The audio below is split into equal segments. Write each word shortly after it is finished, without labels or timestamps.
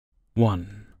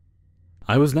1.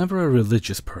 I was never a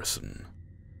religious person,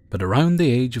 but around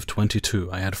the age of 22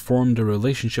 I had formed a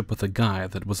relationship with a guy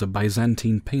that was a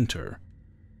Byzantine painter.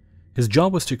 His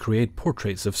job was to create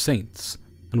portraits of saints,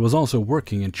 and was also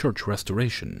working in church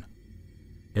restoration.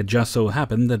 It just so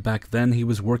happened that back then he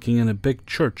was working in a big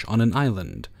church on an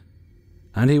island,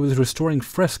 and he was restoring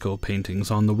fresco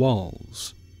paintings on the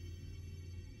walls.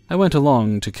 I went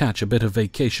along to catch a bit of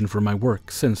vacation for my work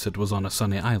since it was on a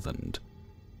sunny island,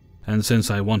 and since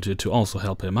I wanted to also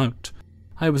help him out,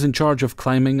 I was in charge of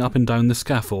climbing up and down the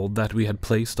scaffold that we had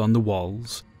placed on the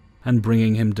walls and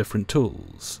bringing him different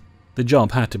tools. The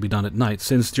job had to be done at night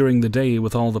since during the day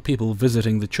with all the people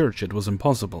visiting the church it was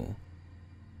impossible.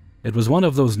 It was one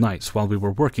of those nights while we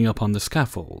were working up on the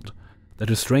scaffold that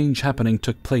a strange happening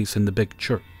took place in the big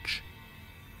church.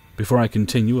 Before I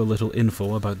continue, a little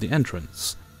info about the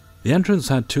entrance. The entrance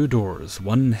had 2 doors,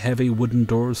 one heavy wooden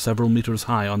door several meters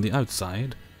high on the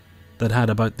outside, that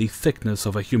had about the thickness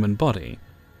of a human body,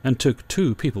 and took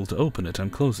 2 people to open it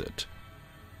and close it.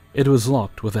 It was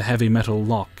locked with a heavy metal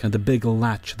lock and a big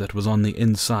latch that was on the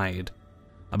inside,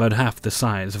 about half the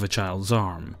size of a child's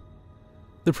arm.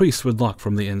 The priest would lock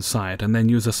from the inside and then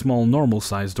use a small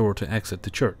normal-sized door to exit the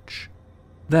church.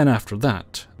 Then after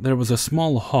that, there was a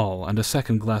small hall and a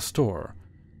second glass door,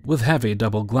 with heavy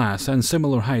double glass and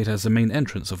similar height as the main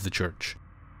entrance of the church,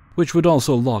 which would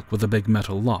also lock with a big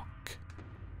metal lock.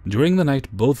 During the night,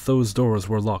 both those doors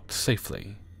were locked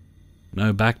safely.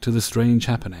 Now back to the strange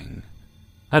happening.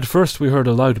 At first we heard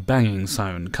a loud banging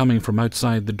sound coming from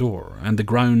outside the door, and the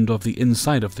ground of the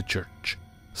inside of the church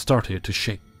started to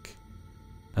shake,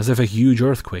 as if a huge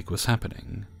earthquake was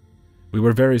happening. We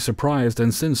were very surprised,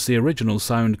 and since the original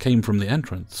sound came from the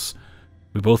entrance,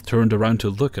 we both turned around to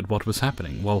look at what was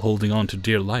happening while holding on to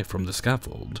dear life from the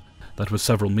scaffold that was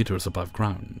several meters above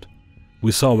ground.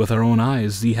 We saw with our own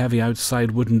eyes the heavy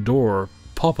outside wooden door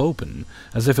pop open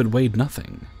as if it weighed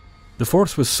nothing. The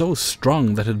force was so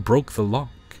strong that it broke the lock.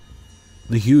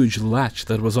 The huge latch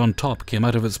that was on top came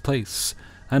out of its place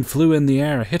and flew in the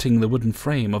air, hitting the wooden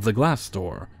frame of the glass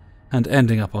door and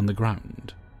ending up on the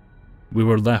ground. We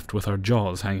were left with our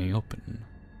jaws hanging open.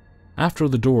 After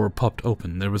the door popped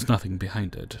open, there was nothing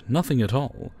behind it. Nothing at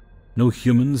all. No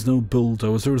humans, no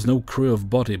bulldozers, no crew of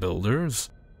bodybuilders.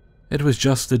 It was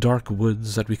just the dark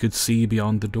woods that we could see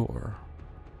beyond the door.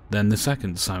 Then the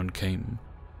second sound came.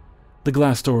 The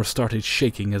glass door started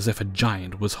shaking as if a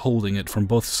giant was holding it from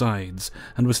both sides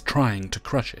and was trying to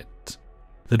crush it.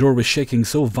 The door was shaking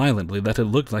so violently that it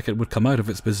looked like it would come out of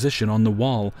its position on the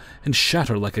wall and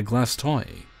shatter like a glass toy.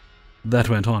 That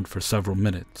went on for several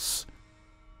minutes.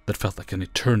 That felt like an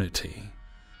eternity.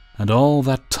 And all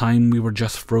that time we were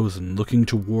just frozen, looking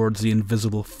towards the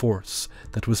invisible force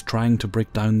that was trying to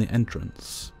break down the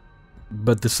entrance.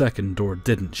 But the second door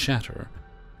didn't shatter.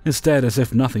 Instead, as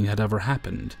if nothing had ever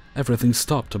happened, everything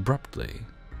stopped abruptly.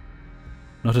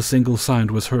 Not a single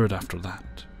sound was heard after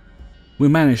that. We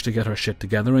managed to get our shit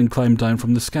together and climbed down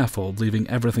from the scaffold, leaving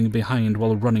everything behind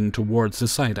while running towards the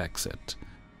side exit.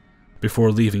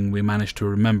 Before leaving, we managed to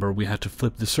remember we had to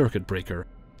flip the circuit breaker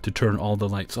to turn all the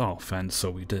lights off, and so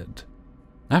we did.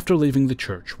 After leaving the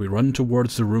church, we ran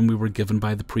towards the room we were given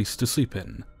by the priest to sleep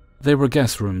in. They were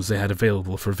guest rooms they had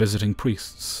available for visiting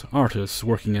priests, artists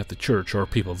working at the church, or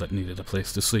people that needed a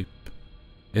place to sleep.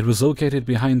 It was located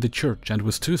behind the church and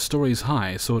was 2 stories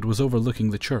high, so it was overlooking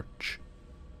the church.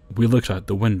 We looked out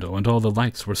the window and all the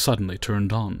lights were suddenly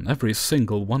turned on, every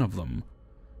single one of them.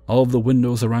 All of the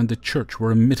windows around the church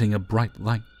were emitting a bright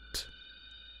light.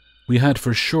 We had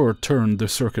for sure turned the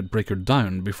circuit breaker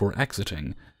down before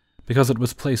exiting, because it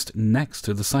was placed next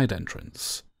to the side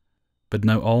entrance. But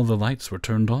now all the lights were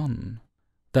turned on.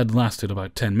 That lasted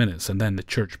about 10 minutes, and then the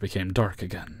church became dark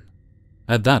again.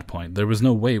 At that point, there was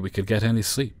no way we could get any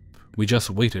sleep. We just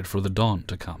waited for the dawn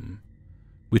to come.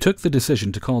 We took the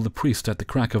decision to call the priest at the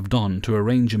crack of dawn to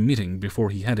arrange a meeting before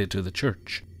he headed to the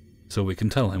church, so we can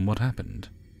tell him what happened.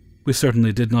 We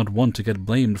certainly did not want to get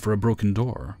blamed for a broken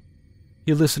door.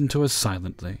 He listened to us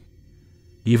silently.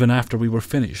 Even after we were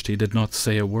finished, he did not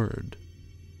say a word.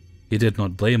 He did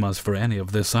not blame us for any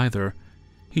of this either.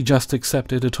 He just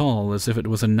accepted it all as if it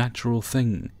was a natural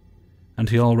thing, and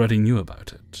he already knew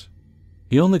about it.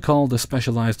 He only called a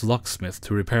specialized locksmith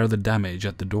to repair the damage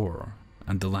at the door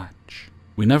and the latch.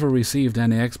 We never received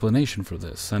any explanation for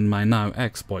this, and my now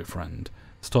ex-boyfriend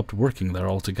stopped working there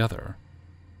altogether.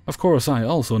 Of course, I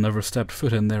also never stepped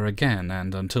foot in there again,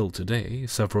 and until today,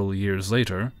 several years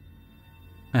later,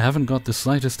 I haven't got the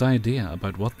slightest idea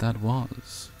about what that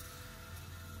was.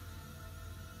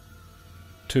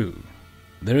 2.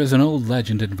 There is an old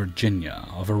legend in Virginia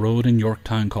of a road in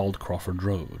Yorktown called Crawford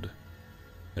Road.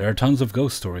 There are tons of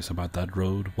ghost stories about that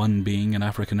road, one being an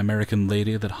African-American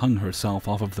lady that hung herself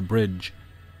off of the bridge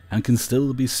and can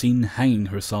still be seen hanging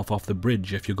herself off the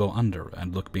bridge if you go under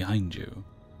and look behind you.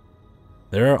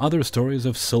 There are other stories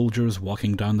of soldiers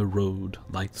walking down the road,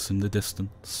 lights in the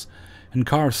distance, and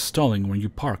cars stalling when you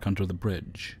park under the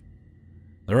bridge.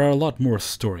 There are a lot more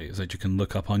stories that you can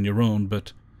look up on your own,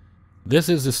 but this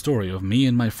is the story of me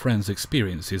and my friends'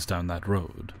 experiences down that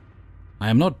road. I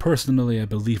am not personally a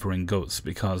believer in ghosts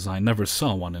because I never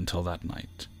saw one until that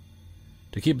night.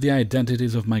 To keep the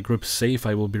identities of my group safe,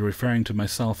 I will be referring to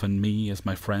myself and me as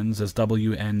my friends as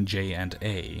W, N, J, and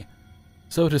A.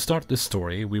 So to start this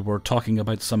story, we were talking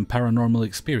about some paranormal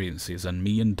experiences, and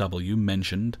me and W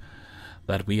mentioned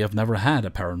that we have never had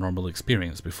a paranormal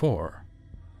experience before.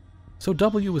 So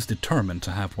W was determined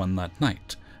to have one that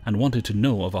night, and wanted to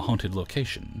know of a haunted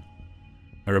location.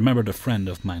 I remembered a friend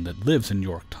of mine that lives in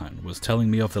Yorktown was telling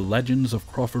me of the legends of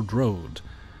Crawford Road,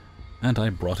 and I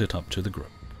brought it up to the group.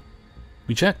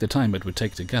 We checked the time it would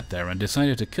take to get there and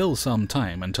decided to kill some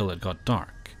time until it got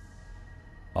dark.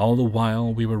 All the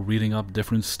while, we were reading up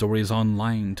different stories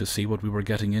online to see what we were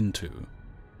getting into.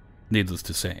 Needless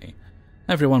to say,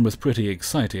 everyone was pretty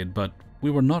excited, but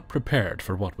we were not prepared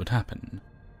for what would happen.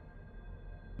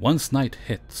 Once night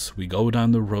hits, we go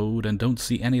down the road and don't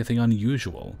see anything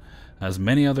unusual, as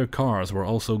many other cars were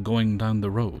also going down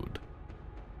the road.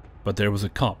 But there was a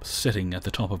cop sitting at the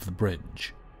top of the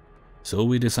bridge. So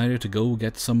we decided to go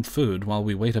get some food while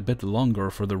we wait a bit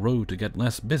longer for the road to get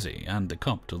less busy and the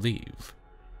cop to leave.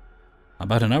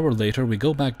 About an hour later, we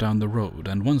go back down the road,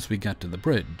 and once we get to the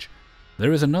bridge,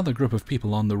 there is another group of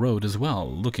people on the road as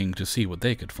well, looking to see what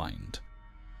they could find.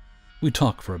 We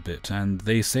talk for a bit, and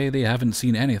they say they haven't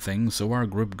seen anything, so our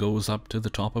group goes up to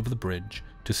the top of the bridge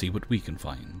to see what we can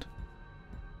find.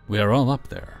 We are all up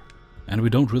there, and we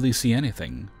don't really see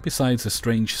anything besides a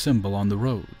strange symbol on the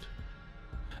road.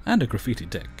 And a graffiti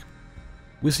deck.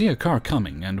 We see a car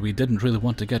coming, and we didn't really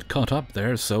want to get caught up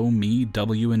there, so me,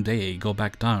 W, and A go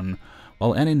back down,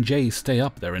 while N and J stay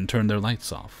up there and turn their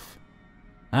lights off.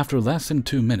 After less than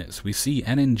 2 minutes, we see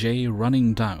N and J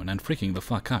running down and freaking the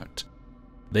fuck out.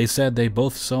 They said they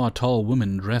both saw a tall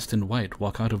woman dressed in white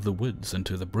walk out of the woods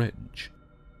into the bridge.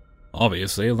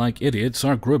 Obviously, like idiots,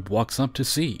 our group walks up to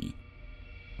see.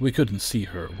 We couldn't see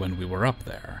her when we were up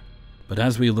there, but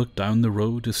as we looked down the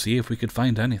road to see if we could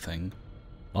find anything,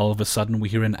 all of a sudden we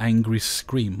hear an angry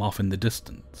scream off in the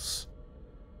distance.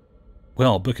 We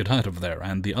all book it out of there,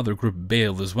 and the other group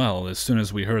bailed as well as soon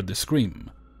as we heard the scream.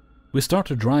 We start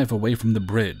to drive away from the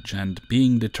bridge, and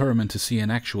being determined to see an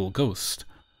actual ghost,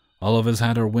 all of us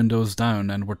had our windows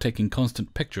down and were taking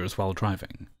constant pictures while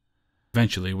driving.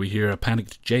 Eventually we hear a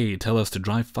panicked Jay tell us to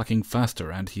drive fucking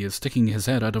faster, and he is sticking his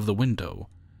head out of the window.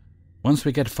 Once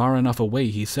we get far enough away,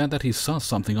 he said that he saw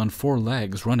something on 4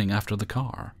 legs running after the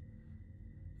car.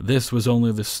 This was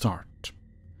only the start.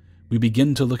 We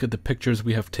begin to look at the pictures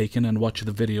we have taken and watch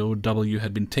the video W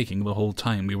had been taking the whole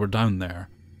time we were down there.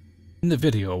 In the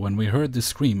video, when we heard the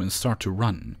scream and start to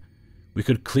run, we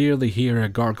could clearly hear a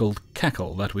gargled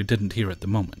cackle that we didn't hear at the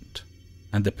moment.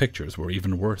 And the pictures were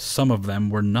even worse. Some of them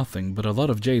were nothing, but a lot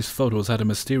of Jay's photos had a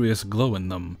mysterious glow in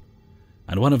them,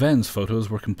 and one of N's photos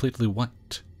were completely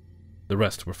white. The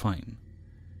rest were fine.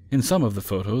 In some of the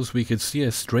photos, we could see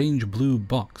a strange blue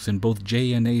box in both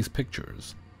J and A's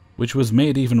pictures, which was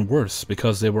made even worse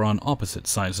because they were on opposite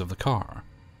sides of the car.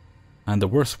 And the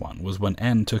worst one was when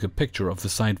N took a picture of the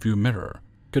side view mirror,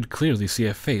 could clearly see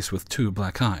a face with 2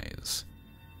 black eyes.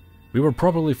 We were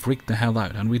probably freaked the hell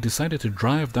out, and we decided to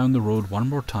drive down the road one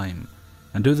more time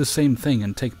and do the same thing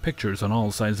and take pictures on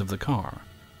all sides of the car.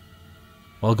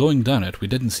 While going down it, we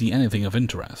didn't see anything of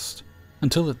interest,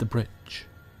 until at the bridge,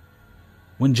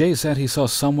 when Jay said he saw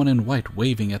someone in white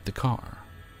waving at the car.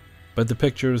 But the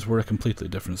pictures were a completely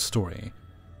different story,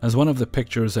 as one of the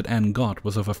pictures that Anne got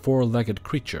was of a 4-legged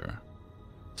creature,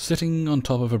 sitting on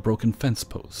top of a broken fence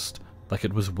post, like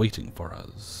it was waiting for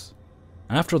us.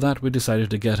 After that, we decided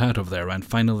to get out of there and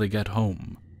finally get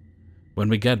home. When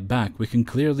we get back, we can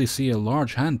clearly see a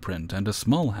large handprint and a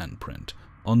small handprint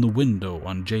on the window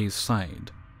on Jay's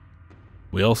side.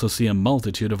 We also see a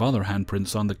multitude of other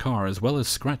handprints on the car as well as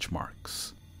scratch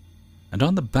marks. And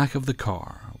on the back of the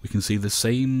car, we can see the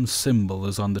same symbol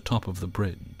as on the top of the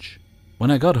bridge.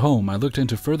 When I got home, I looked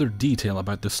into further detail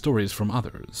about the stories from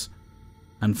others,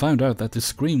 and found out that the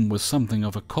scream was something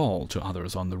of a call to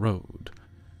others on the road,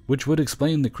 which would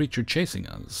explain the creature chasing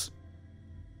us.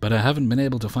 But I haven't been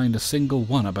able to find a single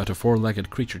one about a 4-legged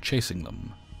creature chasing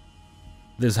them.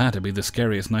 This had to be the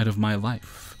scariest night of my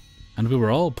life, and we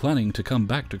were all planning to come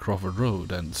back to Crawford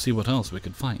Road and see what else we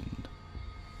could find.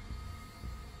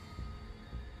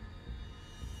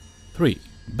 3.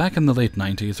 Back in the late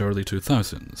 90s, early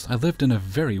 2000s, I lived in a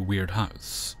very weird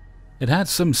house. It had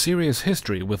some serious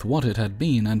history with what it had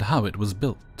been and how it was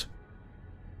built.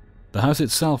 The house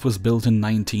itself was built in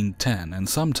 1910 and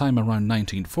sometime around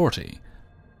 1940.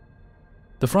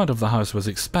 The front of the house was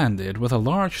expanded with a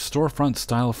large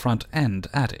storefront-style front end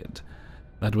added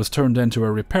that was turned into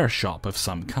a repair shop of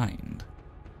some kind.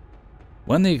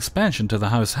 When the expansion to the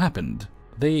house happened,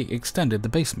 they extended the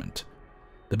basement.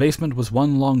 The basement was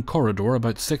one long corridor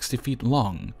about 60 feet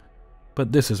long,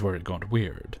 but this is where it got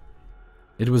weird.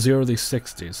 It was the early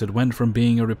 60s. It went from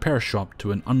being a repair shop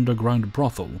to an underground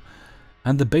brothel,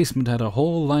 and the basement had a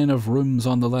whole line of rooms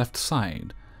on the left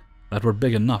side that were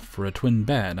big enough for a twin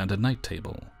bed and a night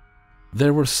table.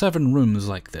 There were 7 rooms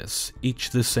like this,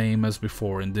 each the same as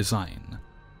before in design.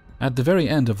 At the very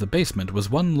end of the basement was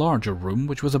one larger room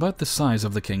which was about the size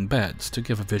of the king beds to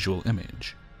give a visual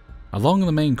image. Along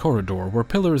the main corridor were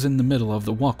pillars in the middle of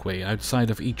the walkway outside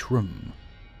of each room,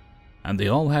 and they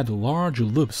all had large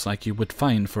loops like you would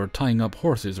find for tying up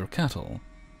horses or cattle.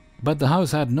 But the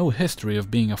house had no history of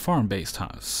being a farm-based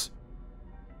house.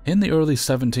 In the early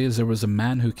 70s there was a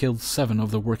man who killed 7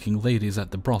 of the working ladies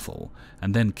at the brothel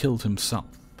and then killed himself.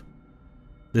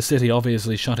 The city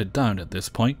obviously shut it down at this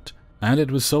point, and it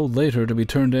was sold later to be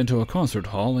turned into a concert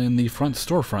hall in the front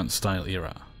storefront style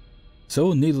era.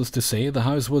 So needless to say, the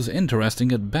house was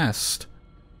interesting at best,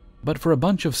 but for a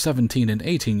bunch of 17 and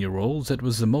 18-year-olds it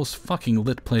was the most fucking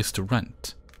lit place to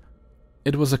rent.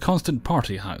 It was a constant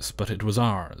party house, but it was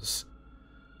ours.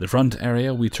 The front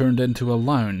area we turned into a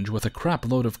lounge with a crap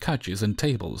load of couches and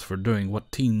tables for doing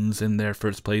what teens in their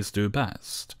first place do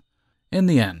best. In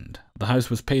the end, the house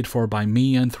was paid for by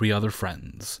me and 3 other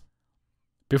friends.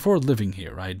 Before living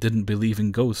here, I didn't believe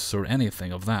in ghosts or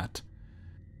anything of that.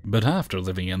 But after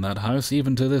living in that house,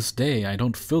 even to this day, I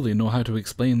don't fully know how to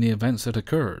explain the events that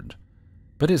occurred.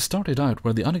 But it started out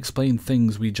where the unexplained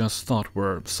things we just thought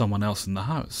were someone else in the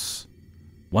house.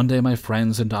 One day my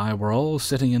friends and I were all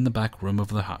sitting in the back room of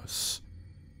the house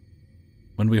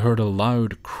when we heard a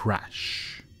loud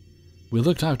crash. We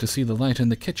looked out to see the light in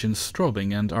the kitchen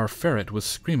strobing, and our ferret was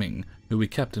screaming, who we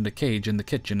kept in a cage in the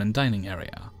kitchen and dining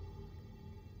area.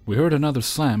 We heard another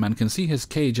slam and can see his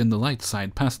cage in the light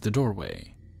side past the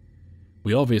doorway.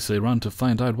 We obviously ran to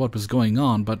find out what was going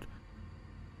on, but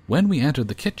when we entered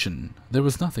the kitchen, there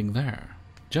was nothing there.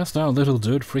 Just our little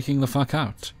dude freaking the fuck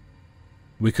out.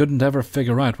 We couldn't ever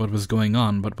figure out what was going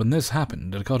on, but when this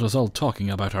happened, it got us all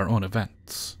talking about our own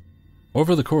events.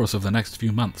 Over the course of the next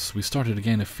few months, we started to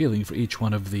gain a feeling for each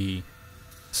one of the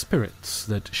spirits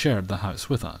that shared the house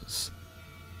with us.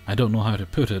 I don't know how to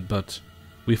put it, but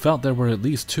we felt there were at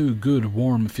least 2 good,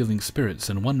 warm-feeling spirits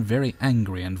and 1 very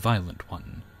angry and violent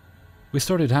one. We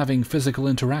started having physical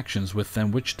interactions with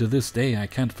them, which to this day I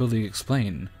can't fully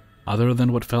explain, other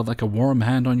than what felt like a warm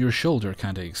hand on your shoulder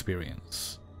kind of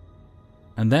experience.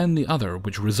 And then the other,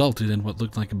 which resulted in what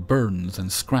looked like burns and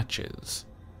scratches.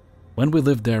 When we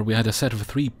lived there, we had a set of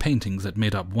 3 paintings that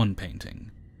made up 1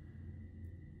 painting.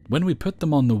 When we put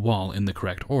them on the wall in the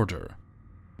correct order,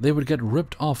 they would get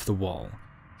ripped off the wall.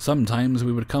 Sometimes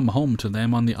we would come home to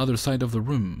them on the other side of the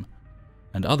room,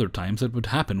 and other times it would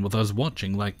happen with us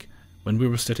watching, like when we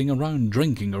were sitting around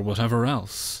drinking or whatever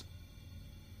else.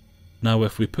 Now,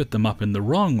 if we put them up in the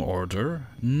wrong order,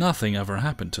 nothing ever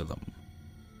happened to them.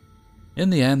 In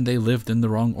the end, they lived in the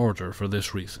wrong order for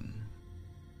this reason.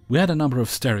 We had a number of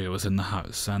stereos in the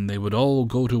house, and they would all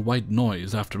go to white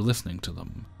noise after listening to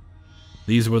them.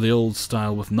 These were the old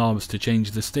style with knobs to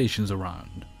change the stations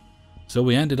around, so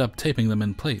we ended up taping them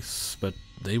in place, but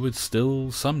they would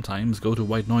still sometimes go to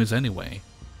white noise anyway.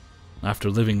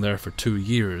 After living there for 2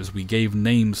 years, we gave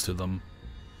names to them.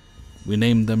 We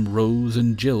named them Rose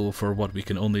and Jill for what we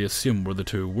can only assume were the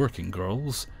 2 working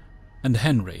girls, and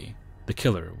Henry, the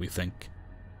killer, we think.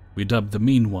 We dubbed the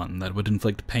mean one that would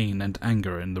inflict pain and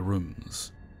anger in the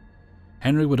rooms.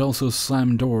 Henry would also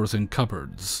slam doors and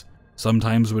cupboards,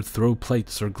 sometimes would throw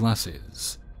plates or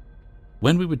glasses.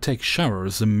 When we would take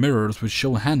showers, the mirrors would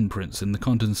show handprints in the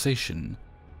condensation,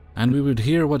 and we would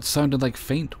hear what sounded like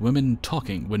faint women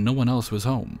talking when no one else was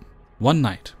home. One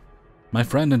night, my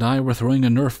friend and I were throwing a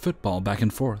Nerf football back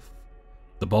and forth.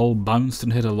 The ball bounced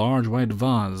and hit a large white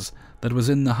vase that was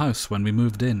in the house when we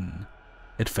moved in.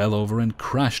 It fell over and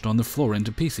crashed on the floor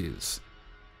into pieces.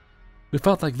 We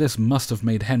felt like this must have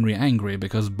made Henry angry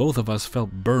because both of us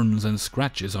felt burns and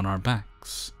scratches on our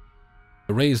backs.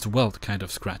 Raised welt kind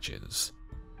of scratches,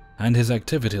 and his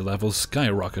activity levels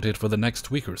skyrocketed for the next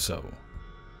week or so.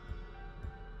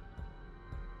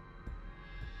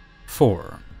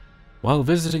 4. While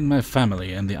visiting my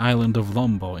family in the island of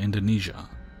Lombok, Indonesia,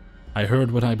 I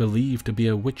heard what I believed to be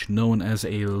a witch known as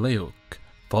a Leuk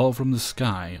fall from the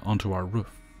sky onto our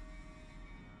roof.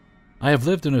 I have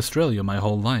lived in Australia my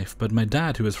whole life, but my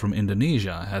dad, who is from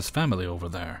Indonesia, has family over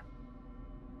there.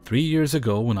 3 years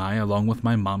ago, when I, along with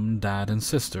my mum, dad, and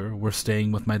sister, were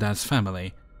staying with my dad's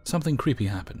family, something creepy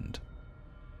happened.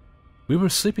 We were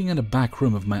sleeping in a back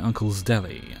room of my uncle's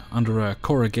deli, under a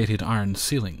corrugated iron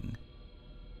ceiling.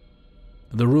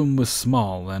 The room was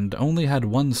small and only had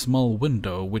one small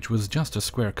window, which was just a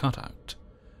square cutout,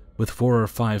 with 4 or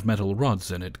 5 metal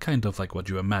rods in it, kind of like what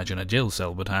you imagine a jail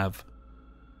cell would have.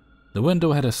 The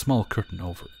window had a small curtain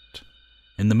over it.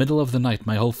 In the middle of the night,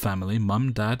 my whole family,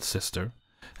 mum, dad, sister,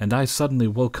 and I suddenly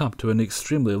woke up to an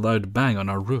extremely loud bang on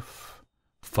our roof,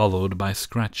 followed by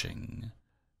scratching.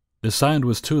 The sound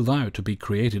was too loud to be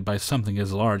created by something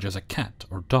as large as a cat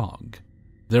or dog.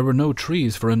 There were no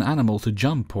trees for an animal to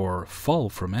jump or fall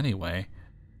from anyway.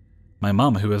 My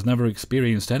mum, who has never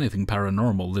experienced anything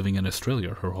paranormal living in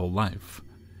Australia her whole life,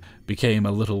 became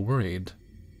a little worried.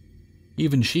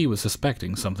 Even she was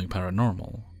suspecting something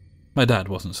paranormal. My dad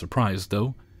wasn't surprised,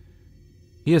 though.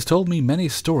 He has told me many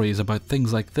stories about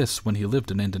things like this when he lived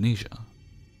in Indonesia.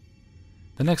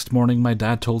 The next morning, my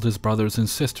dad told his brothers and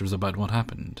sisters about what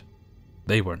happened.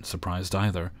 They weren't surprised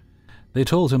either. They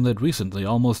told him that recently,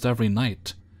 almost every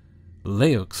night,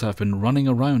 Leuks have been running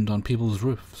around on people's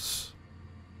roofs.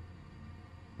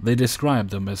 They described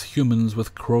them as humans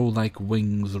with crow-like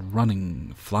wings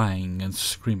running, flying, and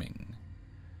screaming.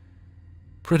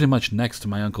 Pretty much next to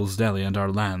my uncle's deli and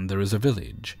our land there is a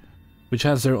village, which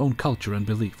has their own culture and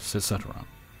beliefs, etc.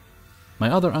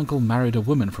 My other uncle married a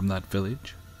woman from that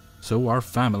village, so our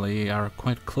family are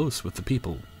quite close with the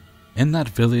people. In that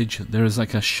village there is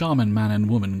like a shaman man and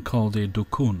woman called a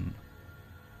dukun.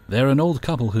 They're an old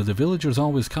couple who the villagers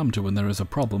always come to when there is a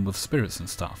problem with spirits and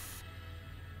stuff.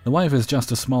 The wife is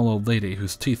just a small old lady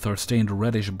whose teeth are stained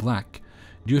reddish black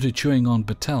due to chewing on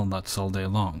betel nuts all day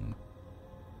long.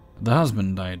 The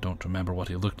husband, I don't remember what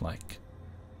he looked like.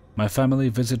 My family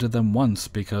visited them once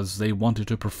because they wanted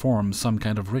to perform some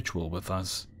kind of ritual with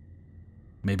us.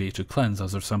 Maybe to cleanse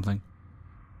us or something.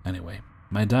 Anyway,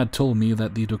 my dad told me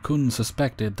that the dukun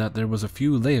suspected that there was a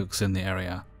few Leuks in the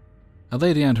area. A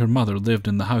lady and her mother lived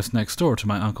in the house next door to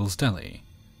my uncle's deli,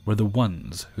 were the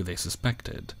ones who they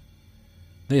suspected.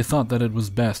 They thought that it was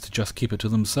best to just keep it to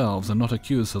themselves and not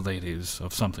accuse the ladies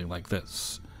of something like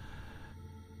this.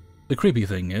 The creepy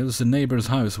thing is, the neighbor's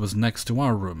house was next to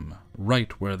our room, right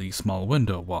where the small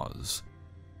window was.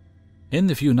 In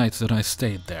the few nights that I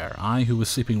stayed there, I, who was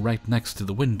sleeping right next to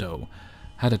the window,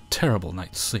 had a terrible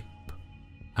night's sleep.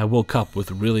 I woke up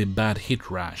with really bad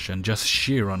heat rash and just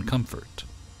sheer uncomfort.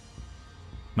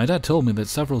 My dad told me that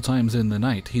several times in the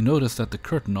night he noticed that the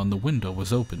curtain on the window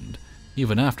was opened,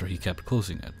 even after he kept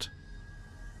closing it.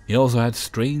 He also had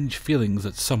strange feelings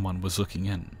that someone was looking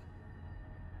in.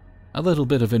 A little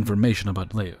bit of information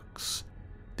about Leuks.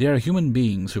 They are human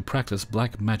beings who practice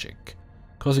black magic,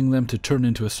 causing them to turn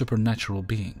into a supernatural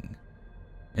being.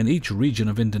 In each region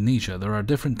of Indonesia there are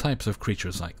different types of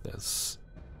creatures like this,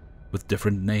 with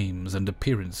different names and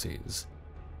appearances.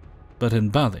 But in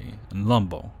Bali and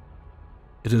Lombok,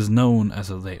 it is known as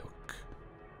a Leuk.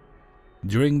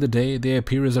 During the day they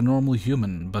appear as a normal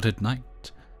human, but at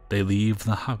night they leave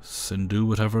the house and do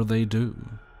whatever they do.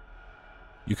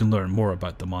 You can learn more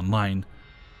about them online.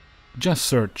 Just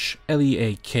search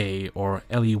Leak or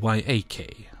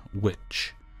Leyak,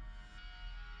 witch.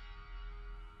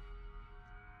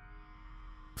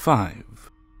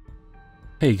 5.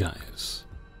 Hey guys.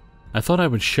 I thought I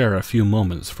would share a few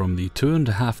moments from the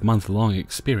 2.5-month-long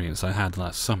experience I had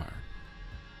last summer.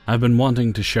 I've been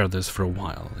wanting to share this for a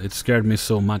while. It scared me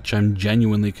so much I'm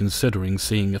genuinely considering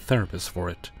seeing a therapist for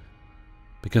it,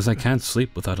 because I can't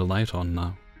sleep without a light on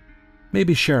now.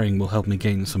 Maybe sharing will help me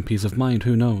gain some peace of mind,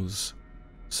 who knows.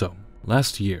 So,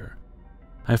 last year,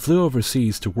 I flew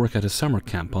overseas to work at a summer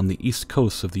camp on the east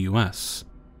coast of the US.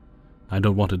 I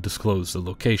don't want to disclose the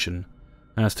location,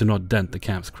 as to not dent the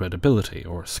camp's credibility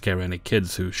or scare any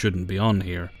kids who shouldn't be on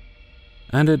here.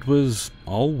 And it was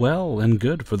all well and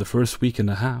good for the first week and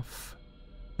a half.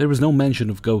 There was no mention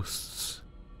of ghosts.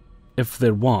 If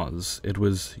there was, it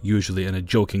was usually in a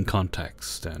joking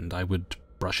context, and I would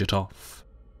brush it off,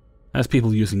 as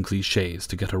people using cliches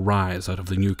to get a rise out of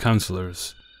the new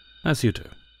counselors, as you do.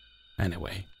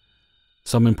 Anyway,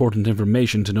 some important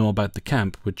information to know about the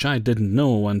camp, which I didn't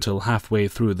know until halfway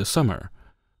through the summer,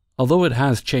 although it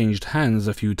has changed hands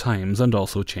a few times and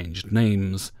also changed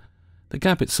names. The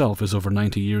camp itself is over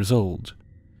 90 years old.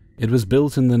 It was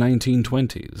built in the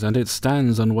 1920s, and it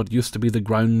stands on what used to be the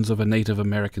grounds of a Native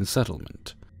American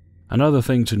settlement. Another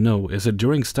thing to know is that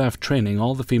during staff training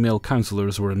all the female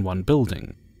counselors were in one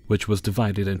building, which was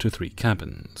divided into 3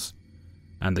 cabins,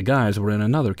 and the guys were in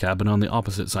another cabin on the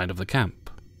opposite side of the camp.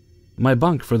 My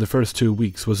bunk for the first 2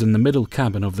 weeks was in the middle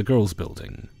cabin of the girls'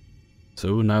 building,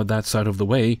 so now that's out of the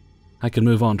way, I can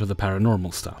move on to the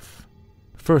paranormal stuff.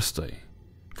 Firstly,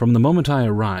 from the moment I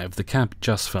arrived, the camp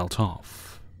just felt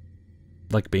off.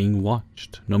 Like being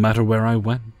watched, no matter where I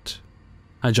went.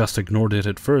 I just ignored it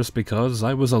at first because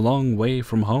I was a long way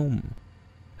from home,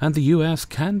 and the US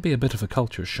can be a bit of a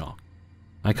culture shock.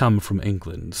 I come from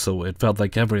England, so it felt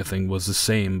like everything was the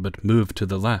same but moved to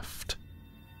the left.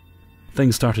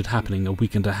 Things started happening a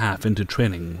week and a half into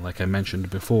training, like I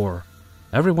mentioned before.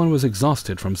 Everyone was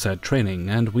exhausted from said training,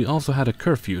 and we also had a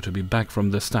curfew to be back from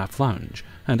the staff lounge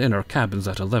and in our cabins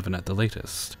at 11 at the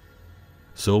latest.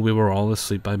 So we were all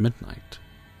asleep by midnight.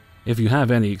 If you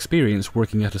have any experience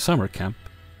working at a summer camp,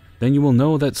 then you will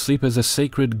know that sleep is a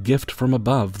sacred gift from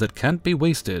above that can't be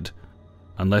wasted,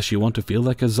 unless you want to feel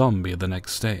like a zombie the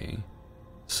next day.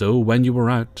 So when you were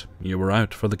out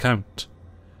for the count.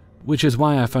 Which is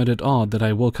why I found it odd that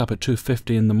I woke up at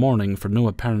 2:50 in the morning for no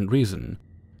apparent reason,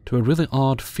 to a really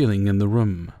odd feeling in the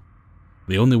room.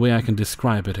 The only way I can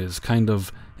describe it is kind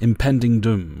of impending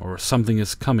doom, or something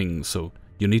is coming so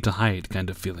you need to hide kind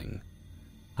of feeling.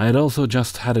 I had also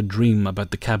just had a dream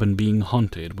about the cabin being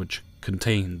haunted, which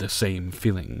contained the same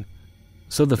feeling.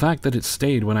 So the fact that it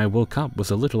stayed when I woke up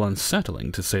was a little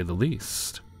unsettling, to say the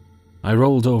least. I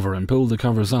rolled over and pulled the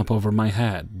covers up over my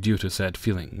head due to said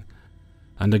feeling,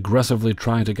 and aggressively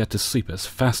tried to get to sleep as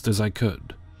fast as I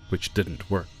could, which didn't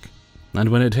work. And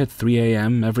when it hit 3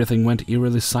 a.m., everything went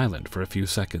eerily silent for a few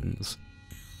seconds.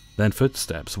 Then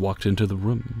footsteps walked into the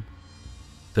room.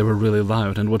 They were really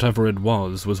loud, and whatever it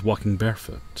was walking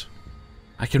barefoot.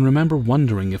 I can remember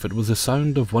wondering if it was the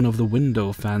sound of one of the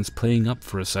window fans playing up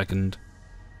for a second.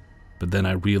 But then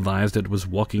I realized it was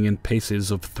walking in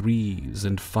paces of 3s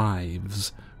and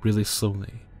 5s, really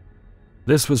slowly.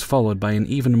 This was followed by an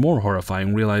even more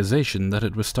horrifying realization that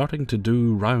it was starting to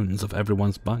do rounds of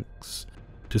everyone's bunks,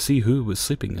 to see who was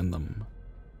sleeping in them,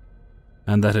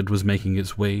 and that it was making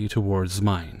its way towards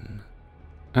mine.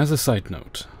 As a side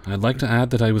note, I'd like to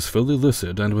add that I was fully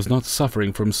lucid and was not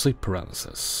suffering from sleep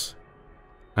paralysis.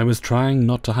 I was trying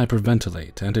not to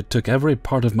hyperventilate, and it took every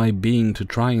part of my being to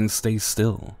try and stay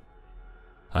still.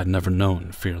 I'd never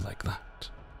known fear like that.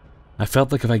 I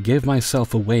felt like if I gave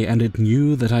myself away and it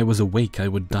knew that I was awake, I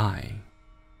would die.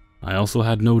 I also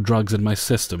had no drugs in my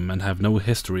system and have no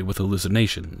history with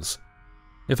hallucinations.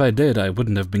 If I did, I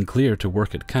wouldn't have been cleared to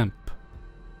work at camp.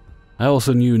 I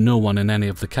also knew no one in any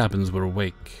of the cabins were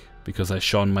awake, because I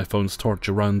shone my phone's torch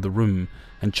around the room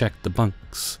and checked the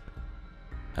bunks.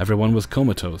 Everyone was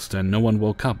comatose, and no one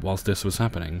woke up whilst this was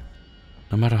happening,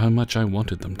 no matter how much I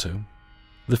wanted them to.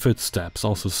 The footsteps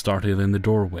also started in the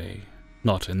doorway,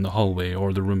 not in the hallway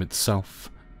or the room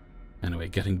itself. Anyway,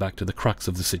 getting back to the crux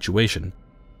of the situation.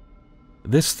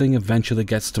 This thing eventually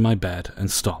gets to my bed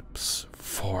and stops,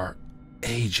 for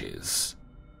ages.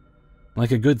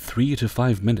 Like a good 3 to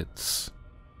 5 minutes.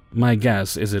 My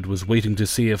guess is it was waiting to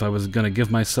see if I was gonna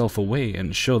give myself away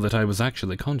and show that I was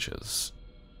actually conscious.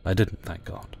 I didn't, thank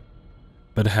God.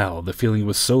 But hell, the feeling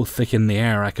was so thick in the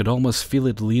air I could almost feel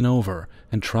it lean over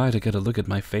and try to get a look at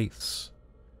my face.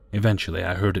 Eventually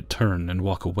I heard it turn and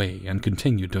walk away and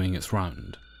continue doing its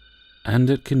round. And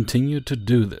it continued to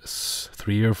do this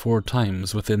 3 or 4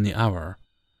 times within the hour,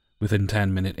 within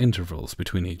 10-minute intervals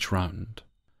between each round.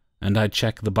 And I'd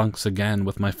check the bunks again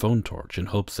with my phone torch in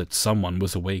hopes that someone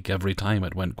was awake every time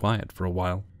it went quiet for a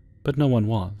while, but no one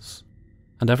was.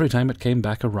 And every time it came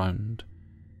back around,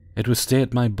 it would stay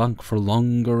at my bunk for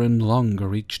longer and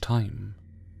longer each time.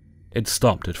 It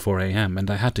stopped at 4 a.m.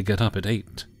 and I had to get up at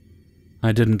 8.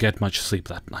 I didn't get much sleep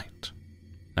that night,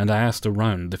 and I asked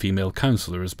around the female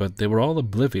counselors, but they were all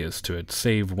oblivious to it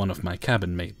save one of my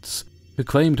cabin mates, who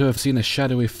claimed to have seen a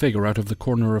shadowy figure out of the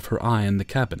corner of her eye in the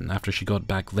cabin after she got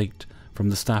back late from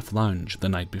the staff lounge the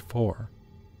night before.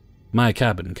 My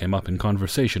cabin came up in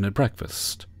conversation at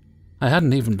breakfast. I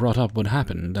hadn't even brought up what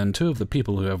happened, and 2 of the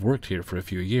people who have worked here for a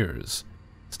few years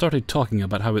started talking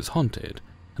about how it's haunted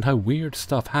and how weird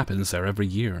stuff happens there every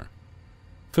year.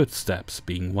 Footsteps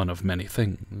being one of many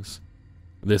things.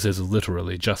 This is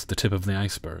literally just the tip of the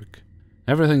iceberg.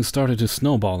 Everything started to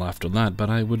snowball after that, but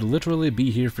I would literally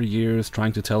be here for years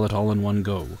trying to tell it all in one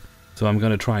go, so I'm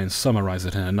gonna try and summarize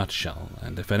it in a nutshell,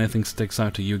 and if anything sticks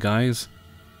out to you guys,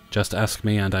 just ask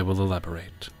me and I will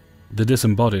elaborate. The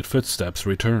disembodied footsteps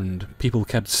returned. People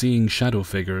kept seeing shadow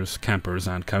figures, campers,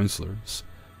 and counselors.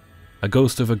 A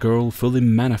ghost of a girl fully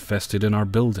manifested in our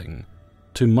building,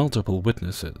 to multiple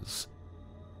witnesses.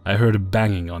 I heard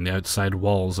banging on the outside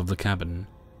walls of the cabin,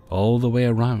 all the way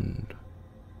around,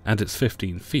 and it's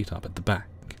 15 feet up at the back.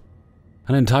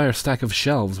 An entire stack of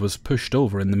shelves was pushed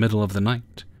over in the middle of the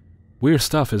night. Weird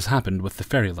stuff has happened with the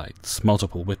fairy lights,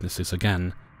 multiple witnesses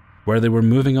again, where they were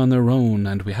moving on their own,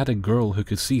 and we had a girl who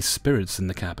could see spirits in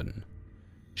the cabin.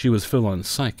 She was full-on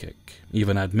psychic,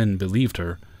 even admin believed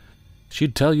her.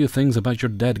 She'd tell you things about your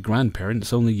dead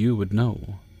grandparents only you would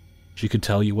know. She could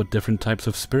tell you what different types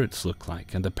of spirits look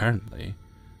like, and apparently,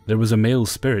 there was a male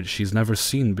spirit she's never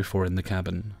seen before in the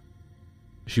cabin.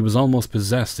 She was almost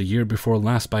possessed a year before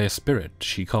last by a spirit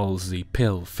she calls the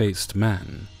pale-faced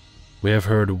man. We have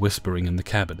heard whispering in the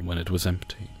cabin when it was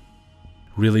empty.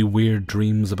 Really weird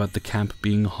dreams about the camp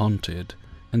being haunted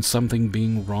and something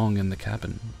being wrong in the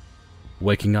cabin.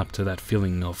 Waking up to that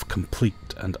feeling of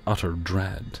complete and utter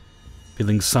dread.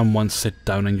 Feeling someone sit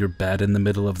down on your bed in the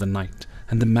middle of the night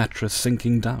and the mattress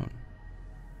sinking down.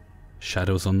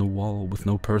 Shadows on the wall with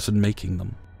no person making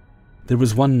them. There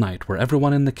was one night where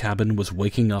everyone in the cabin was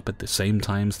waking up at the same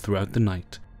times throughout the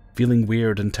night, feeling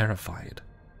weird and terrified.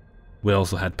 We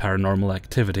also had paranormal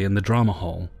activity in the drama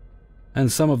hall,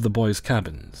 and some of the boys'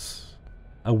 cabins.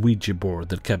 A Ouija board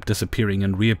that kept disappearing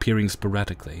and reappearing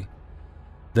sporadically.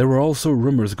 There were also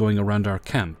rumors going around our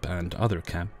camp and other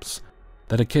camps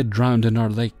that a kid drowned in our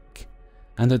lake,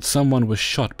 and that someone was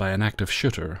shot by an active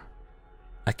shooter.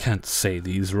 I can't say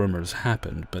these rumors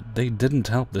happened, but they didn't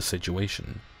help the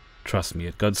situation. Trust me,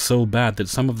 it got so bad that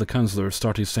some of the counselors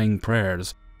started saying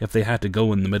prayers if they had to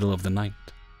go in the middle of the night.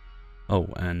 Oh,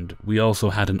 and we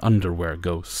also had an underwear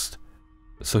ghost.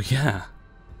 So yeah,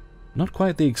 not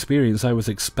quite the experience I was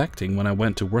expecting when I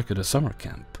went to work at a summer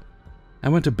camp. I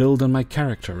went to build on my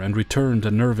character and returned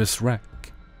a nervous wreck.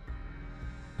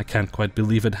 I can't quite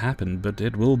believe it happened, but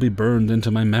it will be burned into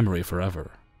my memory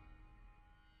forever.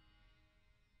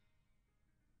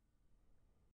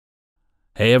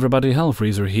 Hey everybody,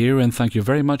 Hellfreezer here, and thank you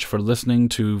very much for listening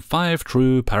to 5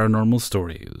 True Paranormal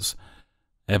Stories,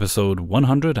 episode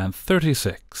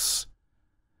 136.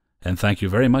 And thank you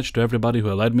very much to everybody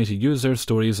who allowed me to use their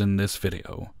stories in this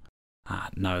video.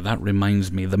 Now that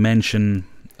reminds me, the mention,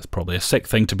 it's probably a sick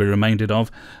thing to be reminded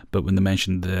of, but when they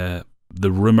mentioned the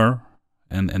rumour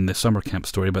in the summer camp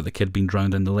story about the kid being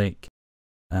drowned in the lake,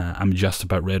 I'm just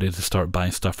about ready to start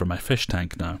buying stuff for my fish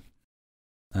tank now.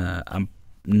 I'm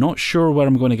not sure where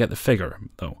I'm going to get the figure,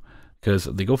 though, because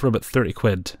they go for about 30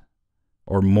 quid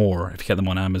or more if you get them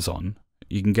on Amazon.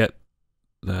 You can get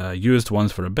the used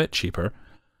ones for a bit cheaper,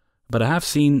 but I have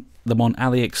seen them on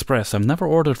AliExpress. I've never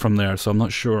ordered from there, so I'm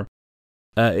not sure.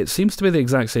 It seems to be the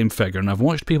exact same figure, and I've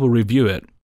watched people review it,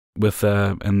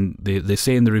 and they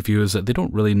say in the reviews that they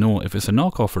don't really know if it's a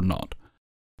knockoff or not.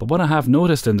 But what I have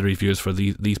noticed in the reviews for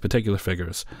these particular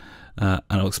figures, and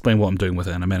I'll explain what I'm doing with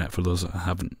it in a minute for those that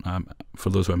haven't, for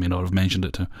those who I may not have mentioned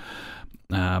it to,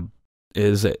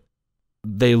 is that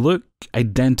they look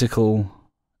identical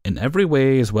in every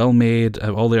way, is well made,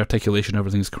 all the articulation,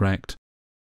 everything's correct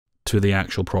to the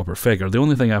actual proper figure. The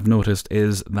only thing I've noticed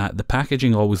is that the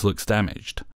packaging always looks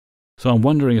damaged. So I'm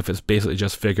wondering if it's basically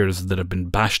just figures that have been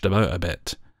bashed about a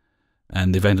bit,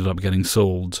 and they've ended up getting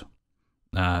sold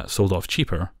off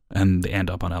cheaper, and they end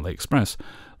up on AliExpress.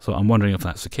 So I'm wondering if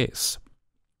that's the case,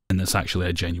 and it's actually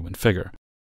a genuine figure.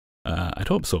 I'd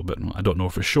hope so, but I don't know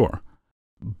for sure.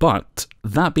 But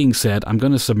that being said, I'm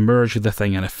going to submerge the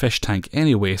thing in a fish tank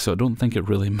anyway, so I don't think it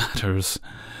really matters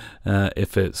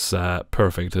if it's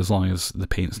perfect, as long as the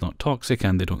paint's not toxic,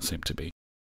 and they don't seem to be.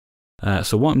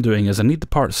 So what I'm doing is I need the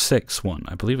part 6 one.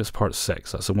 I believe it's part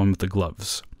 6. That's the one with the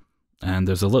gloves. And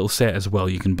there's a little set as well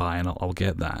you can buy, and I'll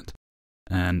get that.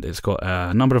 And it's got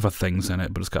a number of other things in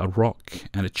it, but it's got a rock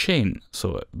and a chain.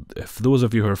 So if those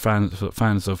of you who are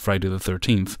fans of Friday the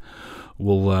 13th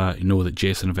will know that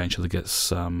Jason eventually gets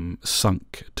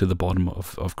sunk to the bottom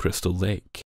of Crystal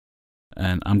Lake.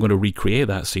 And I'm going to recreate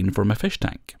that scene for my fish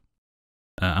tank.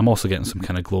 I'm also getting some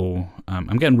kind of glow.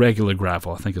 I'm getting regular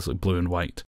gravel. I think it's like blue and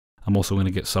white. I'm also going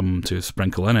to get some to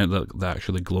sprinkle in it that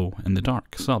actually glow in the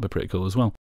dark. So that'll be pretty cool as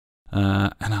well.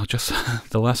 And I'll just,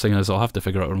 the last thing is I'll have to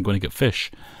figure out where I'm going to get fish.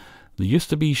 There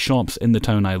used to be shops in the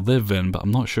town I live in, but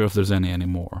I'm not sure if there's any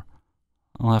anymore.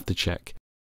 I'll have to check.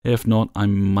 If not, I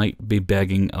might be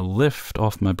begging a lift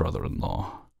off my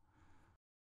brother-in-law.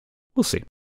 We'll see.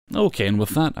 Okay, and with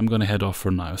that, I'm going to head off for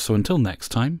now. So until next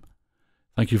time,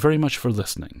 thank you very much for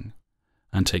listening,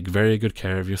 and take very good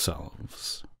care of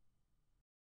yourselves.